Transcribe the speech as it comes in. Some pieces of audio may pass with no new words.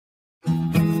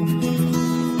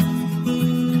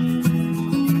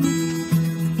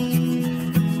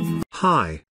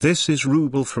Hi, this is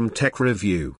Rubel from Tech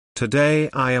Review. Today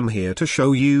I am here to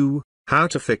show you how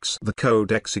to fix the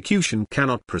code execution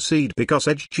cannot proceed because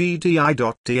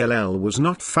edgegdi.dll was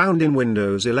not found in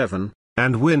Windows 11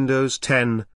 and Windows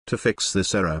 10. To fix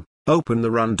this error, open the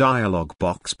Run dialog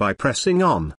box by pressing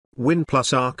on Win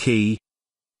plus R key.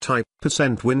 Type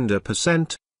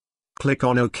 %window%. Click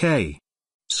on OK.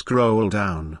 Scroll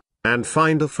down, and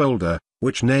find a folder,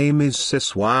 which name is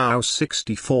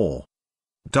syswow64.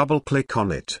 Double-click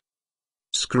on it.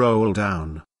 Scroll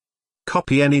down.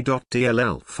 Copy any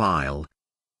 .dll file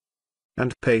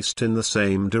and paste in the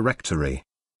same directory.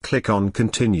 Click on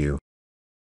Continue.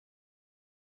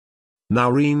 Now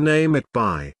rename it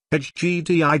by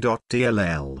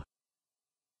edgegdi.dll.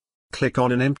 Click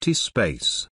on an empty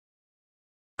space.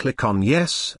 Click on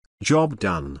Yes, job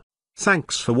done.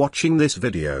 Thanks for watching this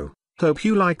video. Hope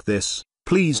you like this.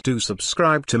 Please do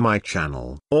subscribe to my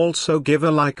channel. Also give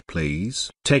a like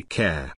please. Take care.